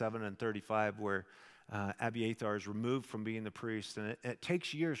 27 and 35, where Abiathar is removed from being the priest. And it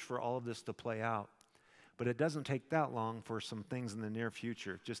takes years for all of this to play out. But it doesn't take that long for some things in the near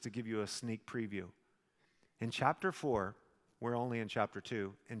future, just to give you a sneak preview. In chapter 4, we're only in chapter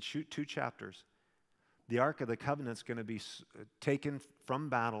 2. In 2 chapters, the Ark of the Covenant is going to be taken from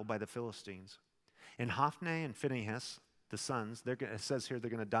battle by the Philistines. And Hophni and Phinehas, the sons, it says here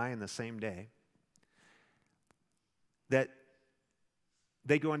they're going to die in the same day. That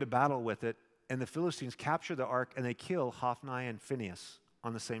they go into battle with it, and the Philistines capture the Ark, and they kill Hophni and Phinehas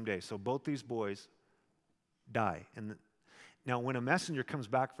on the same day. So both these boys die. Now, when a messenger comes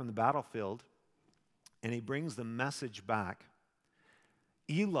back from the battlefield, and he brings the message back,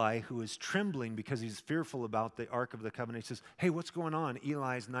 Eli, who is trembling because he's fearful about the Ark of the Covenant, he says, hey, what's going on?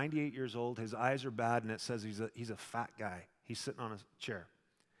 Eli's 98 years old. His eyes are bad, and it says he's a fat guy. He's sitting on a chair.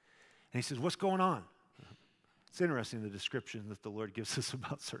 And he says, what's going on? It's interesting, the description that the Lord gives us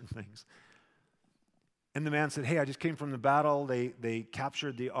about certain things. And the man said, hey, I just came from the battle. They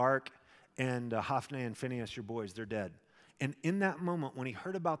captured the ark, and Hophni and Phinehas, your boys, they're dead. And in that moment, when he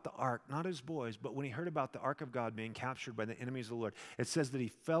heard about the ark, not his boys, but when he heard about the ark of God being captured by the enemies of the Lord, it says that he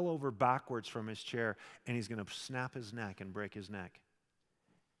fell over backwards from his chair, and he's going to snap his neck and break his neck.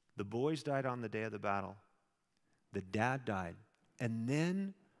 The boys died on the day of the battle. The dad died. And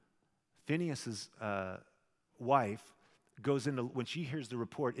then Phinehas' wife goes into, when she hears the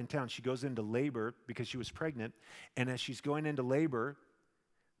report in town, she goes into labor because she was pregnant. And as she's going into labor,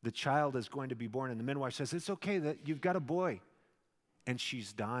 the child is going to be born. And the midwife says, it's okay that you've got a boy. And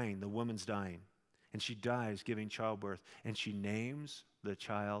she's dying. The woman's dying. And she dies giving childbirth. And she names the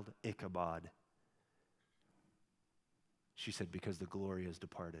child Ichabod. She said, because the glory has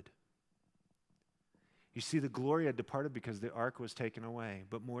departed. You see, the glory had departed because the ark was taken away.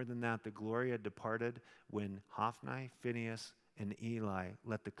 But more than that, the glory had departed when Hophni, Phinehas, and Eli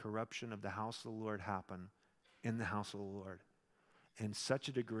let the corruption of the house of the Lord happen in the house of the Lord. In such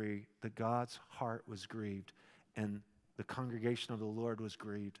a degree that God's heart was grieved and the congregation of the Lord was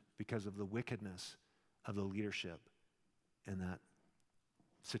grieved because of the wickedness of the leadership in that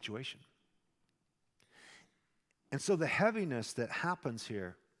situation. And so the heaviness that happens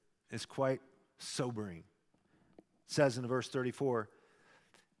here is quite sobering. It says in verse 34,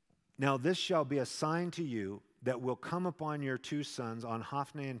 now this shall be a sign to you that will come upon your two sons, on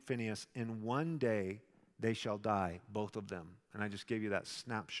Hophni and Phinehas. In one day they shall die, both of them. And I just gave you that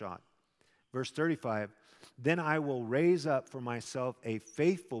snapshot. Verse 35, then I will raise up for myself a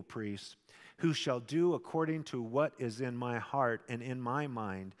faithful priest who shall do according to what is in my heart and in my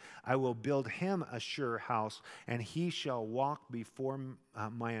mind. I will build him a sure house, and he shall walk before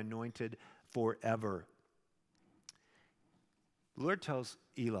my anointed forever. The Lord tells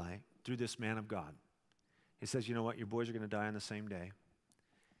Eli through this man of God, he says, you know what, your boys are going to die on the same day,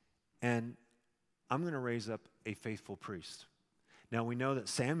 and I'm going to raise up a faithful priest. Now we know that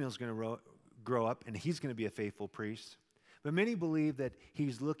Samuel's going to grow up, and he's going to be a faithful priest. But many believe that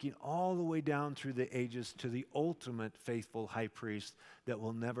he's looking all the way down through the ages to the ultimate faithful high priest that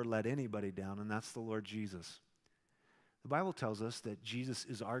will never let anybody down, and that's the Lord Jesus. The Bible tells us that Jesus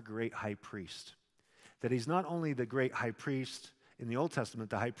is our great high priest, that he's not only the great high priest. In the Old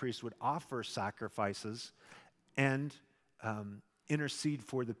Testament, the high priest would offer sacrifices and intercede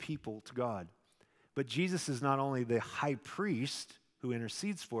for the people to God. But Jesus is not only the high priest who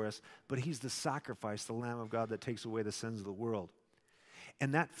intercedes for us, but he's the sacrifice, the Lamb of God that takes away the sins of the world.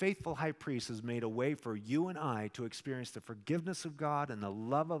 And that faithful high priest has made a way for you and I to experience the forgiveness of God and the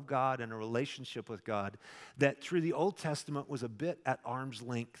love of God and a relationship with God that through the Old Testament was a bit at arm's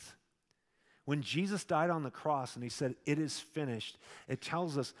length. When Jesus died on the cross and he said, it is finished, it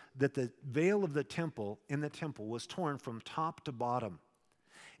tells us that the veil of the temple, in the temple, was torn from top to bottom.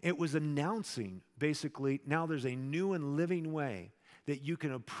 It was announcing, basically, now there's a new and living way that you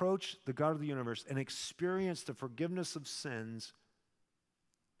can approach the God of the universe and experience the forgiveness of sins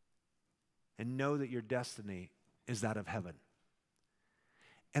and know that your destiny is that of heaven.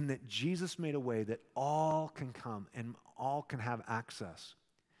 And that Jesus made a way that all can come and all can have access.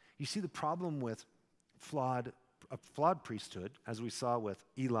 You see, the problem with a flawed priesthood, as we saw with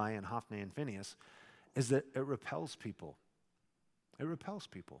Eli and Hophni and Phinehas, is that it repels people. It repels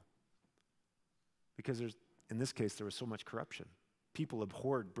people. Because in this case, there was so much corruption. People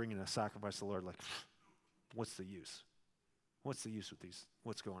abhorred bringing a sacrifice to the Lord, like, what's the use? What's the use with these?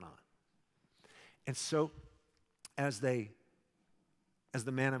 What's going on? And so, as the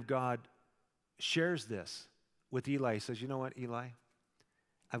man of God shares this with Eli, he says, you know what, Eli?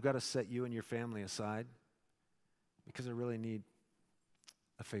 I've got to set you and your family aside because I really need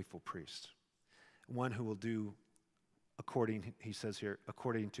a faithful priest. One who will do according, he says here,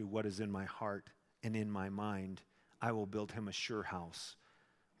 according to what is in my heart and in my mind. I will build him a sure house.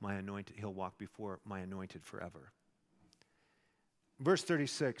 My anointed, he'll walk before my anointed forever. Verse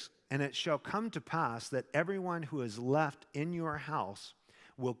 36, and it shall come to pass that everyone who is left in your house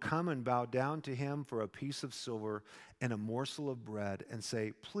will come and bow down to him for a piece of silver and a morsel of bread and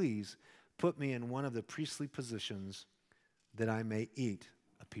say, please put me in one of the priestly positions that I may eat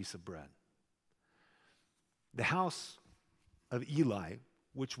a piece of bread. The house of Eli,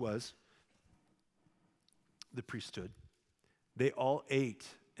 which was the priesthood, they all ate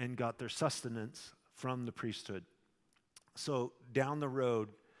and got their sustenance from the priesthood. So down the road,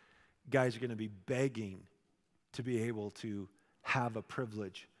 guys are going to be begging to be able to have a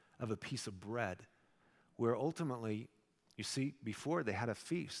privilege of a piece of bread, where ultimately, you see, before they had a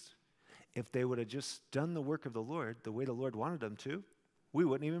feast. If they would have just done the work of the Lord the way the Lord wanted them to, we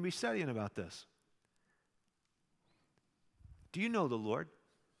wouldn't even be studying about this. Do you know the Lord?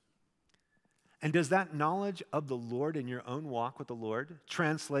 And does that knowledge of the Lord in your own walk with the Lord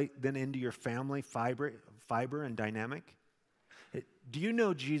translate then into your family fiber and dynamic? Do you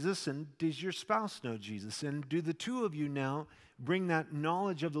know Jesus, and does your spouse know Jesus? And do the two of you now bring that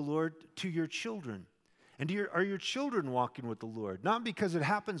knowledge of the Lord to your children? And are your children walking with the Lord? Not because it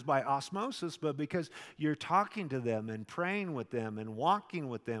happens by osmosis, but because you're talking to them and praying with them and walking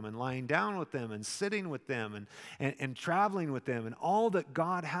with them and lying down with them and sitting with them and traveling with them and all that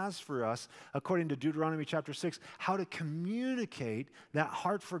God has for us, according to Deuteronomy chapter 6, how to communicate that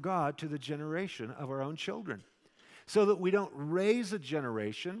heart for God to the generation of our own children. So that we don't raise a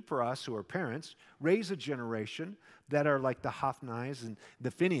generation, for us who are parents, raise a generation that are like the Hophnis and the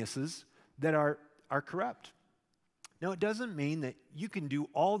Phinehas's that are corrupt. Now, it doesn't mean that you can do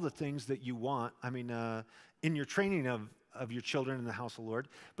all the things that you want, in your training of your children in the house of the Lord,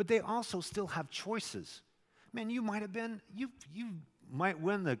 but they also still have choices. Man, you might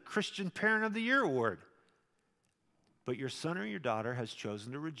win the Christian Parent of the Year award, but your son or your daughter has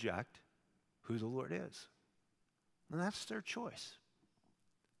chosen to reject who the Lord is. And that's their choice.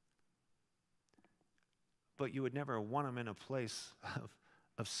 But you would never want them in a place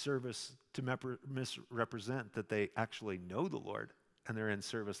of service to misrepresent that they actually know the Lord and they're in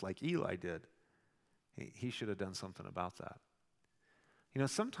service like Eli did. He should have done something about that. You know,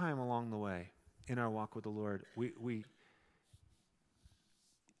 sometime along the way in our walk with the Lord,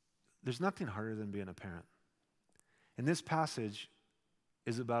 there's nothing harder than being a parent. And this passage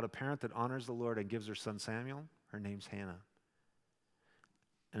is about a parent that honors the Lord and gives her son Samuel. Her name's Hannah.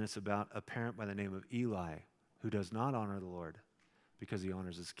 And it's about a parent by the name of Eli who does not honor the Lord because he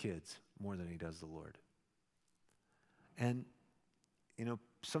honors his kids more than he does the Lord. And, you know,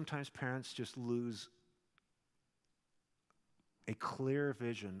 sometimes parents just lose a clear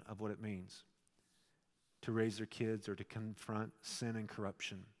vision of what it means to raise their kids or to confront sin and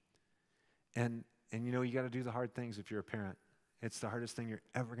corruption. And you know, you got to do the hard things if you're a parent. It's the hardest thing you're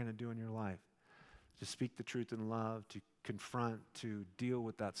ever going to do in your life. To speak the truth in love, to confront, to deal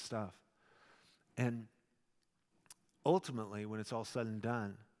with that stuff. And ultimately, when it's all said and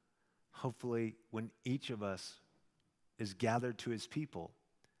done, hopefully when each of us is gathered to his people,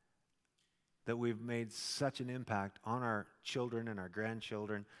 that we've made such an impact on our children and our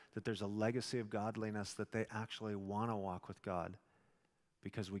grandchildren that there's a legacy of godliness that they actually want to walk with God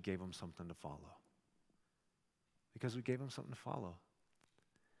because we gave them something to follow. Because we gave them something to follow.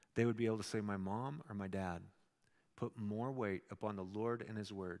 They would be able to say, my mom or my dad put more weight upon the Lord and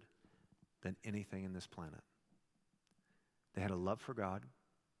his word than anything in this planet. They had a love for God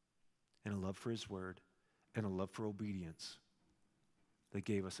and a love for his word and a love for obedience that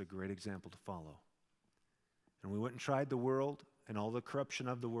gave us a great example to follow. And we went and tried the world and all the corruption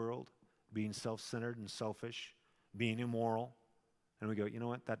of the world, being self-centered and selfish, being immoral, and we go, you know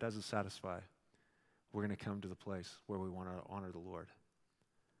what, that doesn't satisfy. We're going to come to the place where we want to honor the Lord.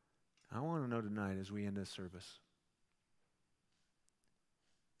 I want to know tonight as we end this service,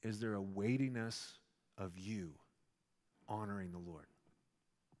 is there a weightiness of you honoring the Lord?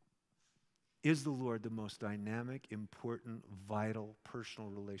 Is the Lord the most dynamic, important, vital, personal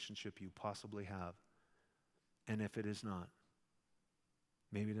relationship you possibly have? And if it is not,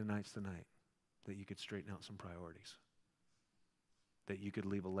 maybe tonight's the night that you could straighten out some priorities, that you could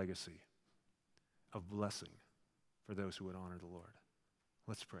leave a legacy of blessing for those who would honor the Lord.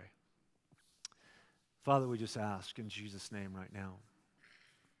 Let's pray. Father, we just ask in Jesus' name right now,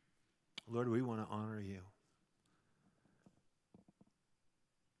 Lord, we want to honor you.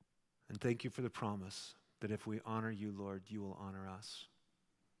 And thank you for the promise that if we honor you, Lord, you will honor us.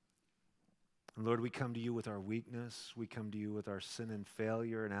 And Lord, we come to you with our weakness. We come to you with our sin and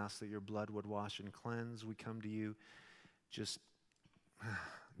failure and ask that your blood would wash and cleanse. We come to you just,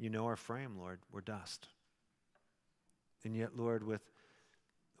 you know our frame, Lord. We're dust. And yet, Lord, with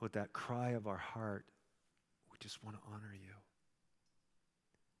that cry of our heart, we just want to honor you.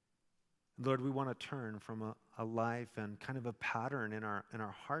 Lord, we want to turn from a life and kind of a pattern in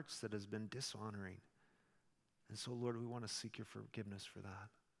our hearts that has been dishonoring. And so, Lord, we want to seek your forgiveness for that.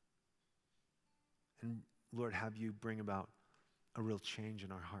 And Lord, have you bring about a real change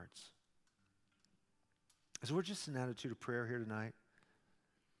in our hearts. So we're just in an attitude of prayer here tonight.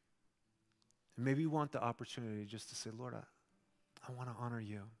 And maybe you want the opportunity just to say, Lord, I want to honor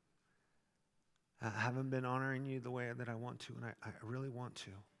you. I haven't been honoring you the way that I want to, and I really want to.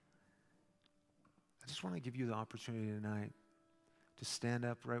 I just want to give you the opportunity tonight to stand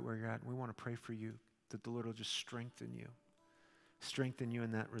up right where you're at, and we want to pray for you, that the Lord will just strengthen you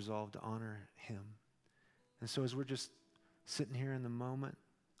in that resolve to honor him. And so as we're just sitting here in the moment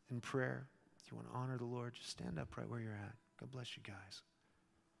in prayer, if you want to honor the Lord, just stand up right where you're at. God bless you guys.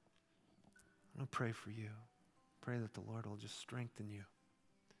 I'm going to pray for you. Pray that the Lord will just strengthen you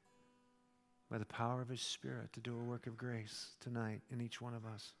by the power of His Spirit to do a work of grace tonight in each one of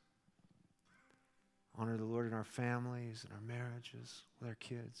us. Honor the Lord in our families, in our marriages, with our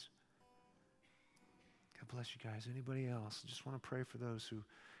kids. God bless you guys. Anybody else? I just want to pray for those who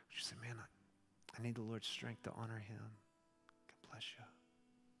just say, man, I need the Lord's strength to honor Him. God bless you.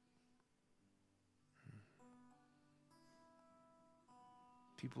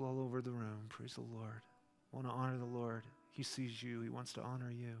 People all over the room, praise the Lord. Want to honor the Lord. He sees you. He wants to honor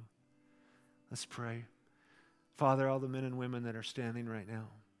you. Let's pray. Father, all the men and women that are standing right now,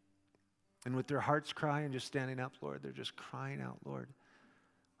 and with their hearts crying, just standing up, Lord, they're just crying out, Lord,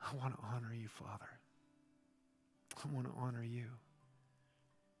 I want to honor you, Father. I want to honor you.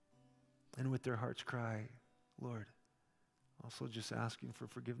 And with their hearts cry, Lord, also just asking for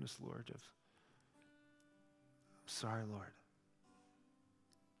forgiveness, Lord. I'm sorry, Lord,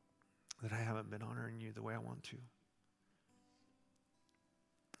 that I haven't been honoring you the way I want to.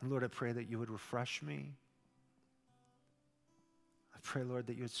 And Lord, I pray that you would refresh me. I pray, Lord,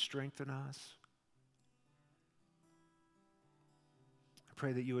 that you would strengthen us. I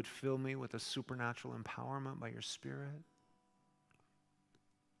pray that you would fill me with a supernatural empowerment by your Spirit.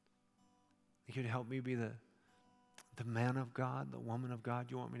 That you'd help me be the man of God, the woman of God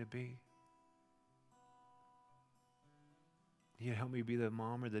you want me to be. You'd help me be the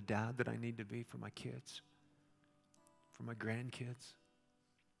mom or the dad that I need to be for my kids, for my grandkids.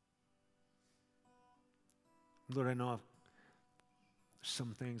 Lord, I know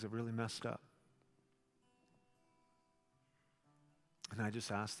some things have really messed up. And I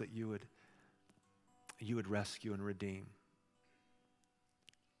just ask that you would rescue and redeem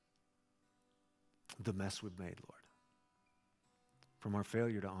the mess we've made, Lord, from our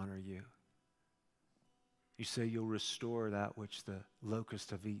failure to honor you. You say you'll restore that which the locusts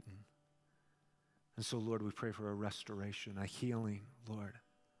have eaten. And so, Lord, we pray for a restoration, a healing, Lord,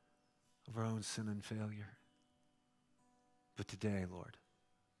 of our own sin and failure. But today, Lord,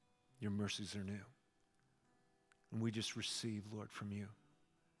 your mercies are new. And we just receive, Lord, from you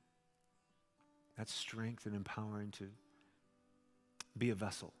that strength and empowering to be a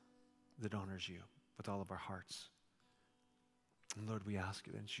vessel that honors you with all of our hearts. And Lord, we ask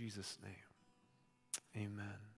it in Jesus' name. Amen.